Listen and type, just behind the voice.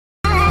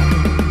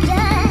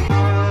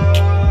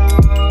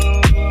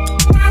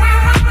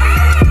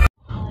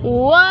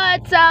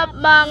What's up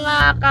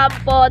mga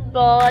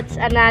kapotpots?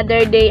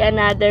 Another day,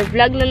 another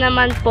vlog na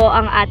naman po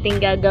ang ating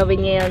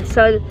gagawin ngayon.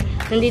 So,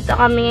 nandito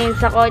kami ngayon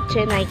sa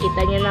kotse,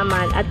 nakikita nyo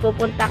naman. At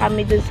pupunta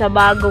kami dun sa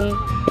bagong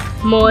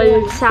mall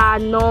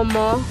sa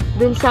NOMO.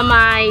 Dun sa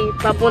may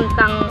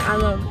papuntang,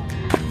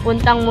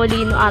 puntang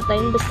Molino ata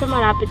yun. Basta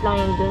malapit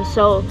lang yun dun.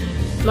 So,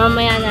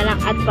 mamaya na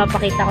lang at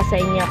papakita ko sa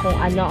inyo kung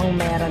ano ang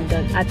meron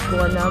dun. At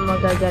kung ano ang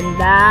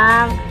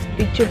magagandang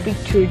picture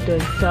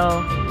dun.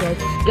 So,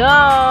 let's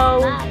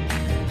go! Bye.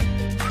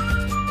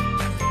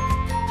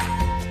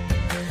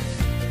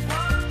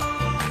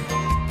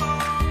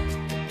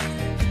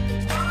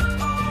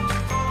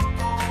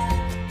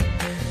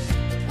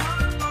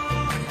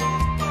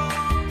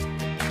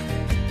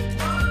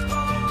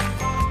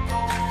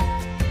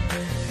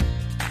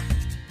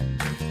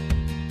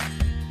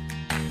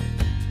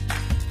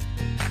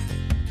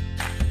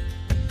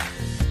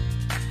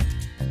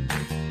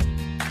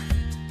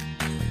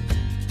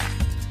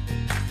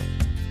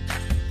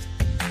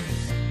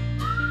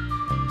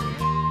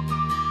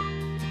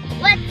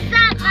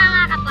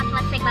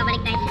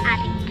 Babalik tayo sa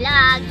ating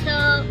vlog. So,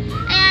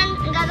 ayan,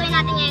 ang gagawin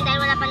natin ngayon dahil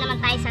wala pa naman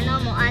tayo sa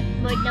NOMO at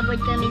board na board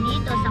kami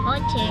dito sa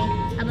kotse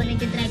habang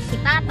nag-drive si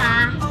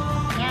Papa.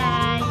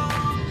 Ayan.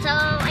 So,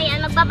 ayan,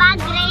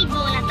 magba-BagRaid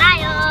muna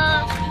tayo.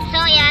 So,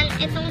 ayan,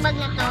 itong bag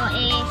na to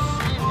is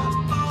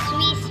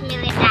Swiss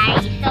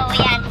military. So,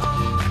 ayan,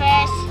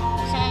 first,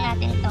 saan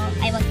natin to?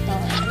 Ay, wag to.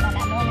 Ito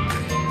pala muna.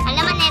 Ang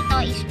laman nito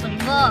is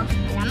pulbo.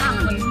 Alam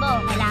mo, pulbo.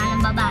 Kailangan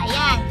ng babae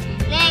yan.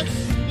 Next,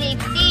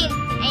 lifting.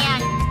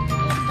 Ayan.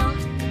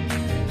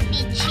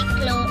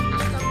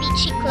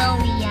 Peachy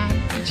Chloe yan.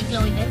 Peachy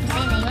Chloe ba? Basta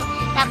yun na yun.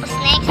 Tapos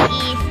next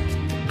is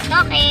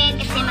token.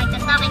 Kasi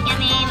magta-token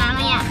kami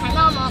mamaya sa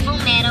NOMO kung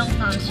merong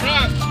comes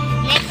red.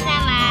 Next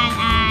naman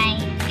ay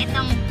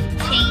itong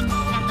shades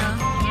na to.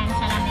 Yan,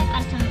 salamin.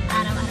 Para sa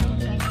araw-araw ko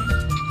ganyan.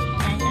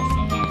 Tapos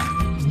ganyan.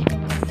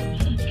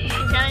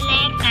 So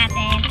next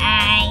natin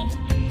ay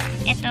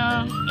ito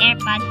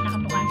AirPods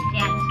nakabukas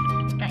yan.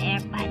 Ito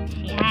AirPods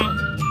yan.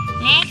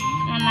 Next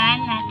naman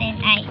natin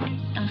ay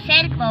itong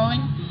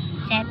cellphone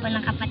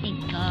ng kapatid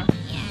ko.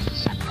 Yan,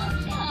 siya po,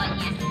 cellphone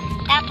niya.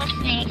 Tapos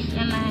next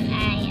naman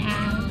ay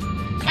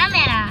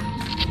camera.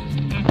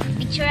 Yan,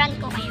 picturean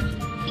ko kayo.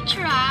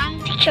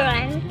 Picturean.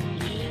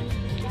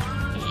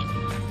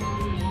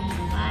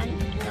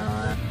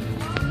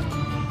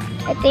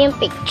 Ito yung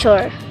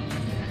picture.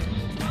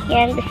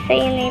 Yan, basta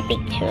yun na yung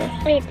picture.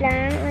 Wait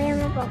lang, ayaw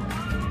mo po.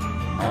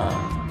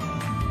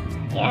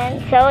 Yan,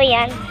 so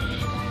yan.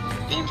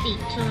 Ito yung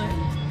picture.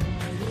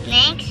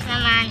 Next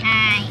naman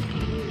ay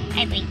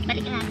wait,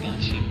 balikan natin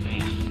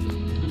syempre.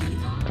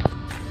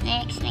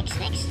 Next.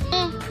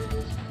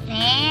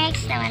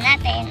 Next naman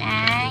natin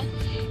ay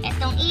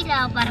itong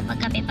ilaw para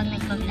paggabi pag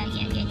nag-vlog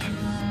yan, ganyan.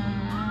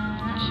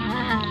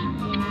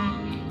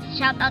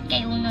 Shoutout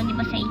kay Uno, di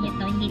ba sa inyo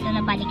to? Hindi to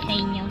nabalik sa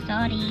inyo,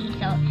 sorry.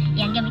 So,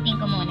 yan,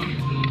 gamitin ko muna.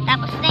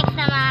 Tapos next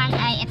naman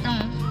ay itong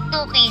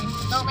token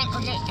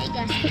ulit, ay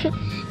guys.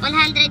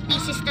 100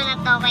 pieces to na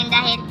token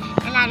dahil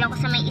nanalo ko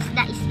sa may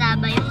isda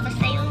ba yun?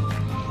 Basta yung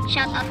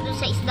shoutout dun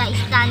sa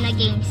isda na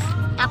games.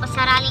 Tapos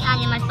sa running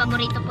animals,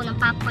 paborito po ng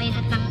papa yun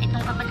at ng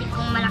itong kapatid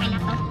kong malaki na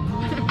to.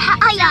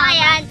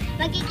 Ayan,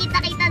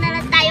 magkikita-kita na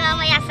lang tayo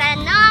mamaya sa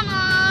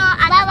NOMO.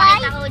 At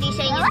papakita ko ulit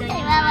sa inyo doon.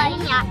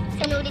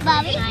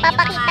 Bye.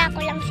 Papakita ko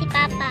lang si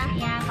Papa.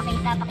 Yan,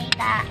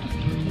 pakita.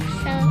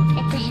 So,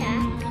 ito siya.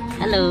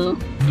 Hello.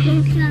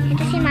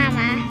 Ito si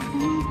Mama.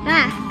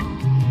 Ma,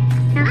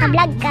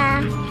 naka-vlog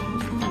ka.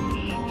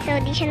 So,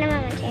 di siya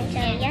namamansin.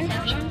 So, yan.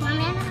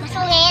 Mamaya na.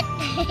 Masulit.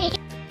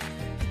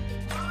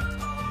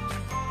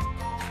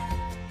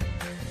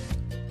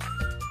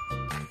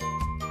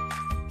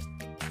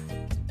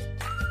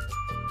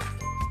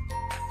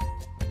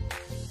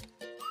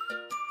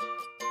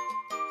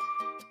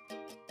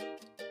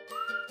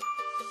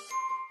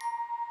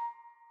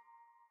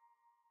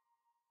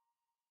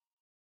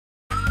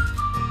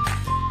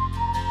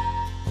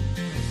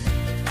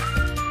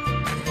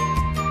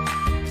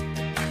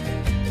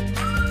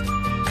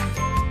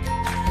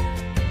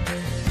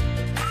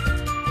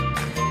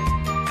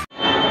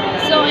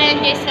 So,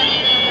 ayan guys,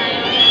 nandito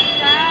tayo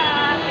sa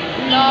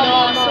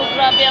NOMO. So,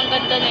 grabe ang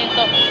ganda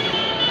nito.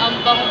 Ang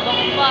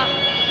bango-bango pa.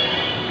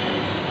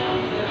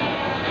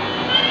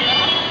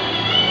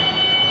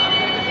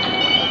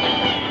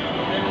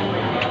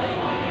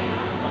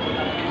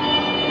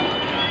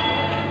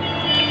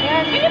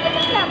 Ayan, pwede ba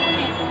ito plako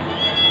nito?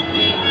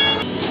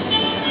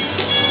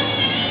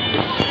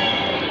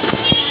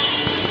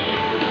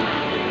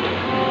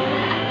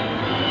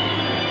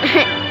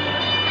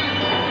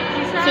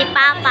 Si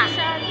Papa.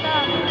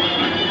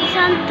 Si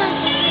Santa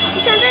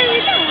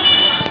dito.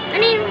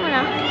 Ano yun mo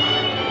na?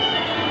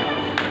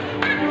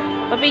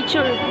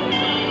 Pa-picture.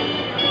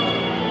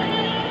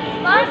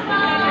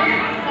 Papa!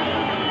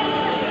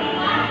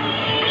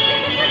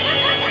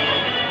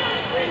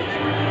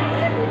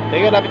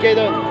 Teka, lapit kayo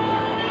doon.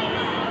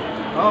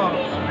 Oo.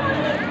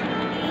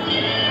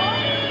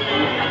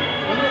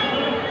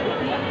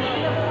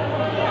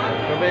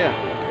 Bea.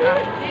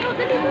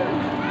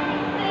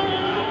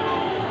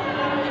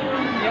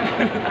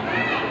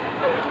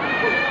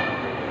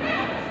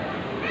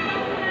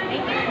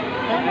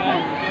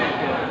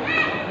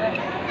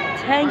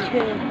 Thank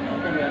you.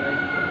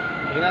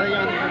 Tingnan natin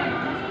yung ano.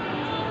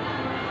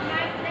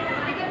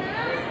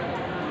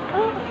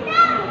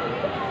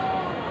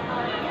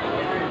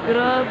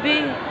 Grabe.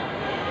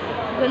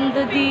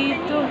 Ganda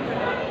dito.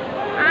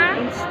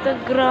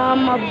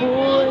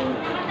 Instagramable.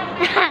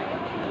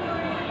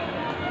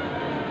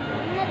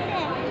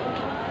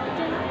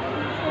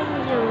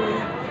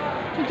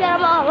 Picture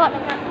mo ako.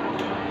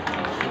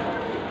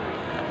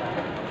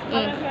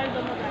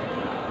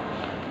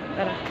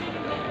 Tara.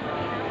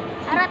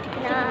 Harap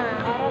na.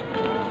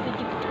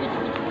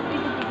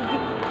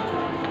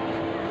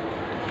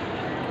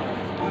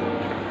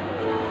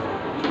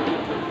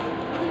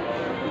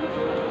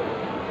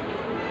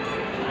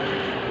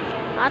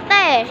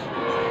 Ate!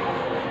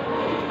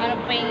 Ano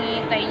pa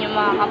hinihintay niyo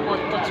mga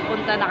kapotpots?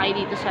 Punta na kayo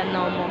dito sa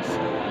NOMO.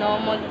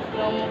 NOMO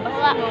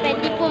ba? NOMO.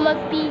 Pwede po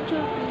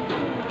mag-picture.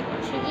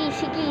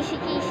 Sige.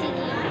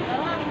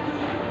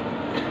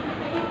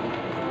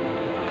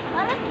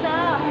 Harap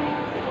na.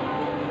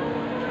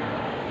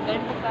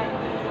 Ganun po kayo.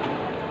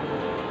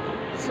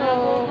 So,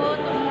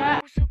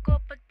 Puso ko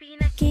pag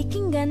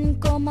pinakikinggan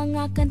ko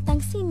mga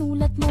kantang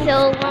sinulat mo.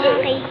 mga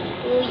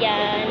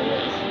kaibigan.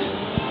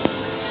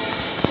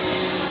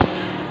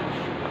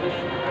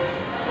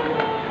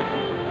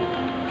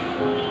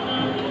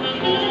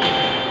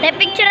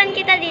 Picturean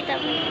kita dito.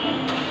 1,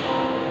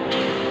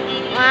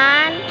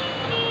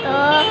 2,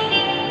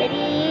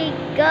 3,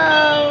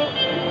 go!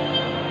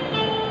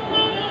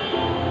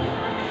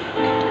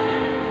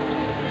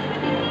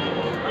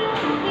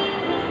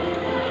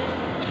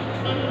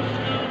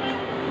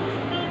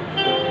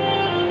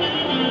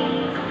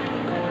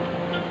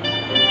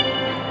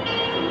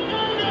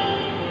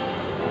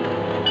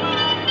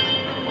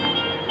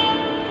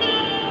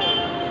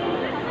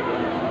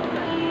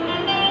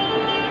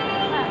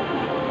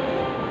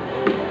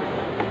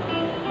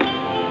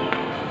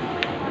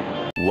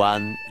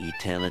 One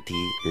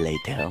eternity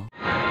later.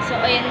 So,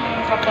 ayan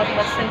mga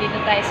kapotpots, nandito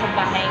tayo sa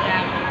bahay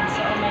namin.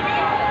 So, oh my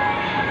God.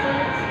 So,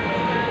 let's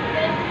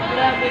go.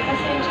 Grabe,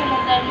 pasensya na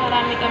dahil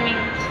marami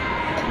kaming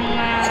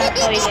mga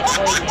toilet.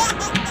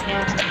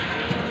 Ayan.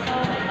 So,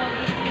 ito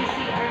yung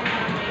CR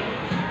namin.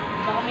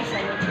 Baka may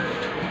salon.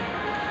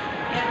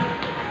 Ayan.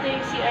 Ito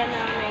yung CR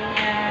namin.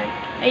 Ayan.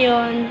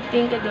 Ayun,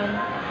 tingin ka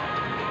dun.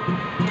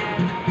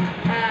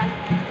 Ayan.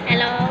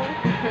 Hello?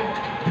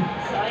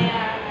 So,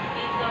 ayan.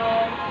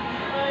 Dito.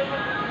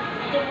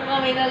 Dito po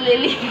kami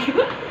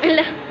naliligo.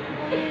 Hello?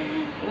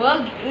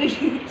 Wag.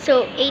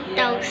 So,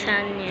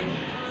 8,000 yan.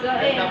 So,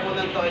 Ganda ayan. po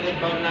ng toilet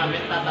bowl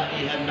namin,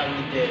 tataihan lang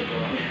ni Diego.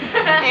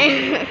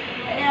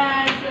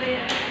 Ayan. So,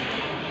 ayan.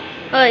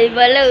 Hoy,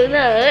 balaw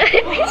na.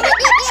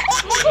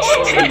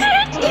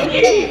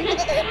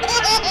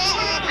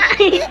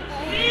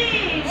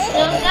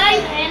 So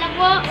guys, ayan na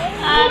po.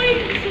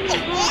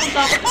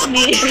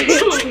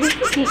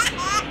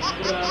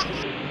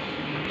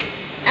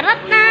 Harap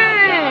na!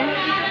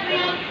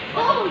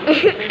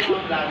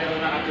 Lagi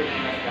rin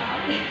nakatilas ka.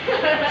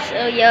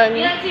 So yun.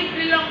 Yan,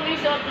 simple lang po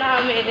yung suot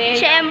namin. Eh.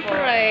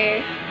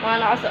 Siyempre. Mga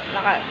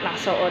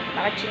nakasuot.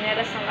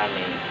 Nakachineras lang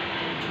kami.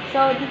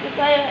 So, dito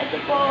tayo. Ito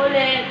po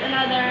ulit.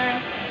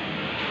 Another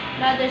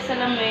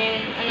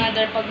salamin.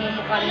 Another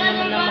pagmumukha na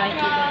naman na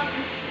makikita.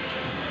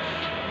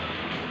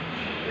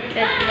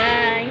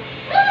 Goodbye.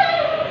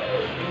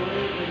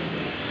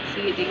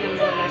 Sige, tignan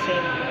mo na sa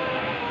inyo.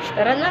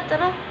 Tara na,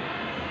 tara.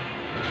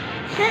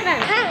 Sana.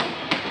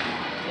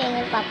 Yan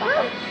yung papa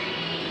ko.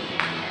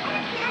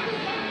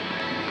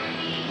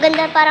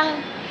 Ganda, parang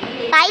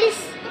tiles.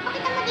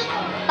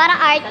 Parang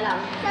art. Ito lang,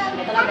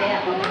 Bea.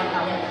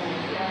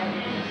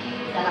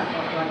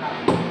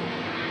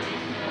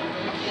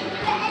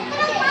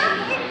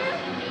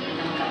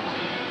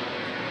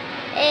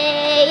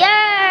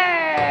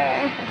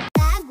 Yeah!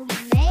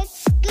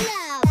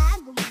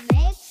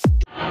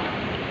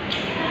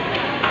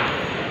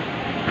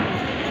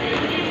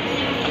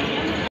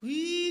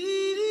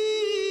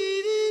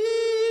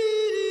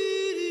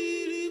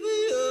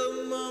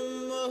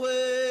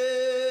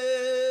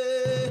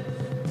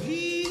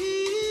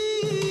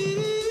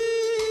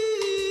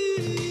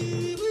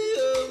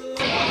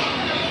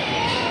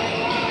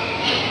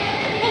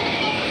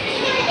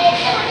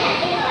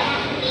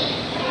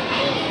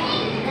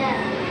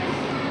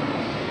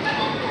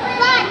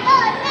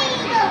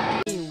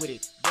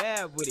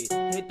 With it,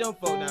 hit them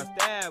folk now,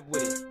 stab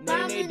with it.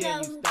 Nay,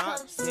 then you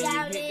stop,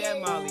 then you hit that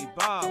Molly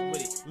Bob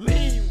with it.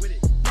 Lean with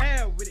it,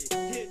 stab with it,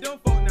 hit them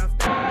folk now,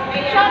 stab.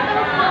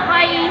 Shoutout po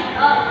kay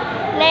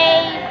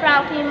Lay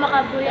Frankie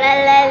Makabuya.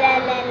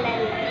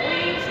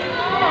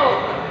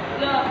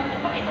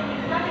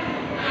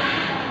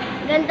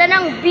 Ganda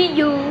ng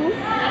view.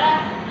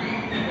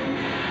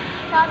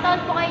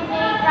 Shoutout po kay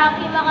Lay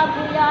Frankie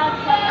Makabuya.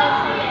 Shoutout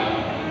sa iyo.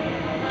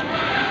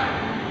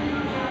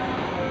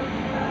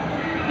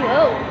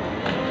 Wow.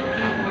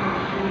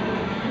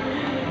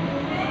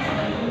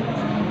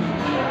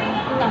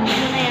 Tapos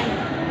mo na yan.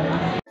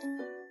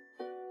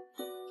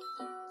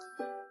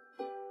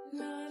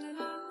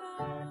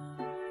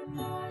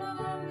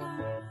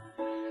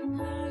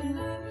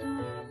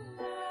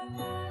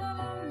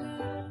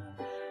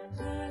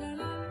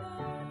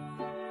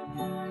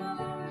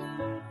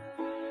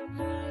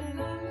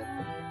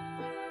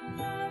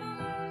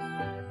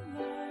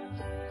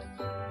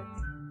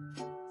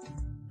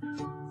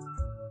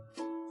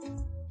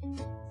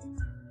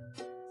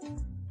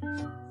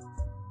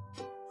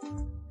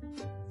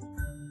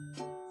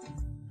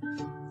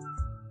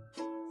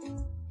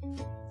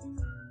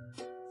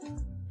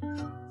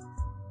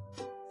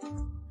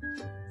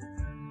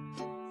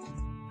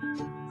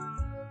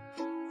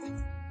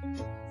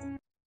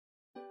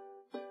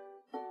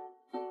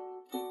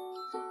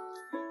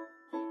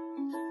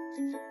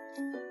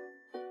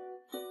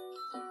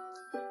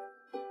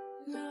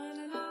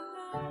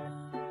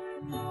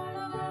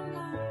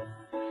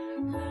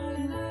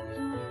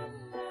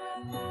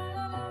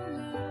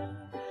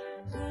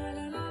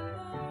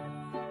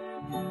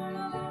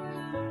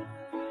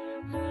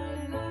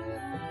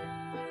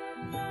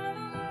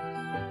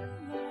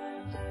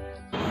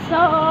 So,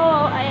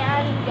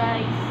 ayan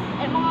guys.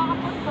 Eh mga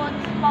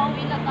kapotpots,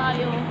 pauwi na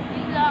tayo.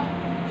 Yun lang.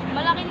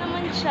 Malaki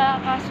naman siya,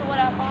 kaso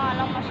wala pa nga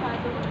lang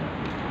masyadong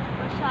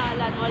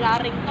pasyalan. Wala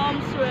ring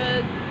Tom's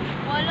World.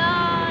 Wala,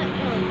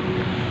 yun.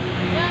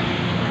 Yan.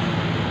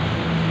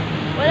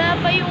 Wala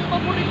pa yung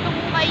paborito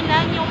kong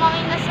kainan, yung mga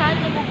inasal.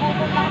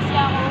 Nagugutom lang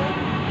siya ako.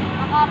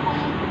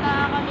 Nakapumunta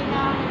kami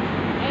ng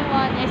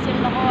SM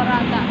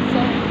Bacorada.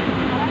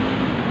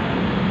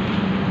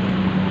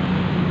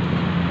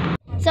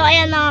 So,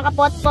 ayan mga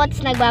kapotpots,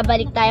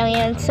 nagbabalik tayo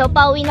ngayon. So,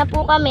 pauwi na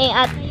po kami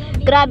at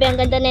grabe,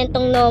 ang ganda na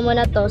itong NOMO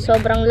na to.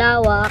 Sobrang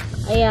lawak.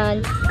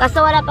 Ayan.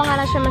 Kaso wala pa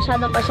nga lang siya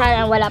masyadong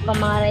pasyalan. Wala pang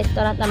mga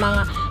restaurant na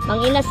mga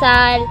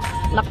Inasal,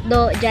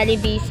 McDo,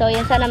 Jollibee. So,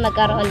 yun, sana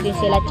magkaroon din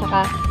sila.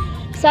 Tsaka,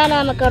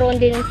 sana magkaroon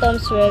din ng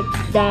Tom's World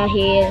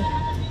dahil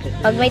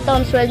pag may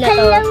Tom's World na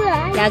to,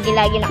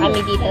 lagi-lagi na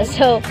kami dito.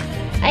 So,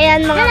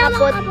 ayan mga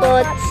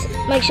kapotpots,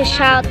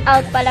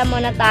 magsha-shoutout pala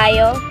muna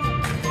tayo.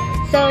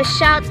 So,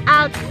 shout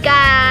out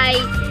kay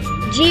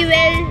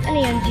Jewel, ano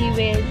yun,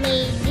 Jewel?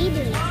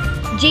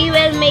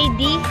 Jewel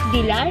Maydi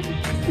Villar?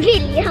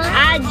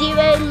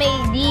 Jewel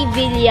Maydi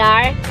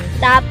Villar.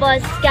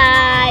 Tapos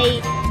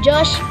kay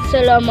Josh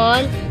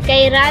Solomon,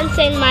 kay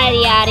Ransen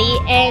Mariari,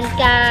 and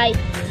kay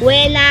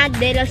Buena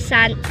de los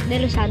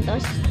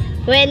Santos.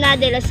 Buena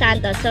de los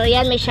Santos. So,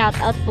 yan, may shout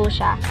out po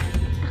siya.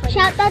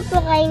 Shoutout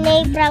po kay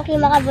Nate Frankie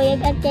Makabuyag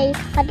at kay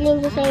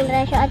Kathleen Hussein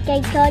Resyo at kay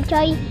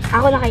Chochoy.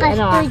 Ako na kay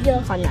Studio.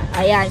 Ako na.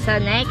 Ayan, so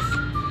next.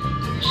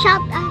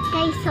 Shoutout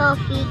kay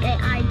Sophie, kay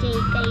RJ,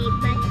 kay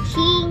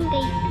Batching,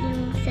 kay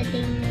sa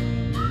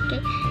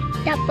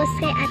tapos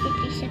kay Ate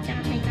Trisha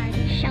at kay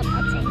Carly.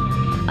 Shoutout sa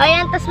inyo.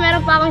 Ayan, tapos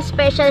meron pa akong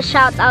special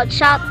shoutout.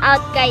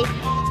 Shoutout kay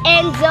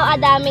Enzo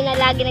Adami na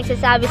lagi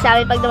nagsasabi sa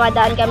amin pag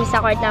dumadaan kami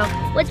sa court ng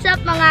what's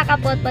up mga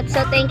kapotpot.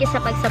 So, thank you sa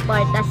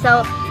pagsuporta.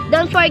 So,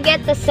 don't forget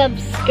to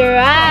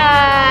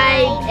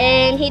subscribe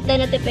and hit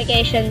the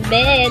notification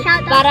bell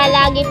para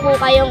lagi po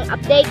kayong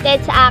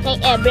updated sa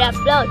aking every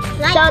upload.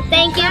 So,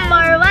 thank you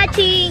for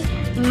watching.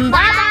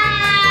 Bye!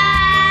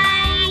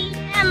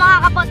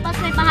 Mga kapotpot,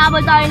 may pahabol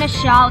tayo na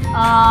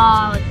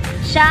shoutout.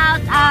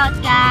 Shoutout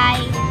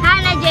kay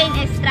Hannah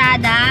Jane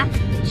Estrada.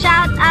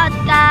 Shoutout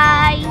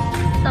kay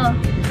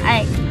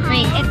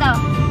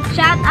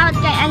Shoutout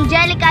kay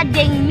Angelica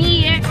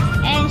Dengmir,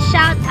 and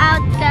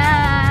shoutout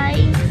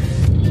kay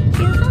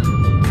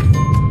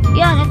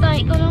yan,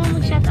 ikaw naman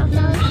mag-shoutout.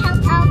 So,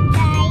 shoutout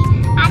kay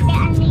Ate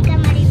Anika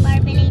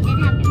Maripar. Belated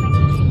happy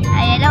birthday sa iyo.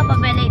 Ay, hello pa,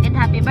 belated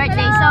happy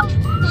birthday. So,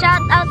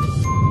 shoutout,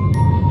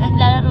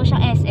 naglalaro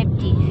siyang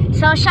SFG.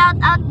 So,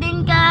 shoutout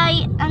din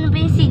kay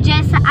si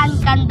Jessa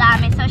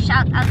Ancandame. So,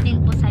 shoutout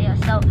din po sa'yo.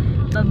 So,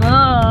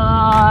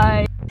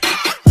 bye-bye!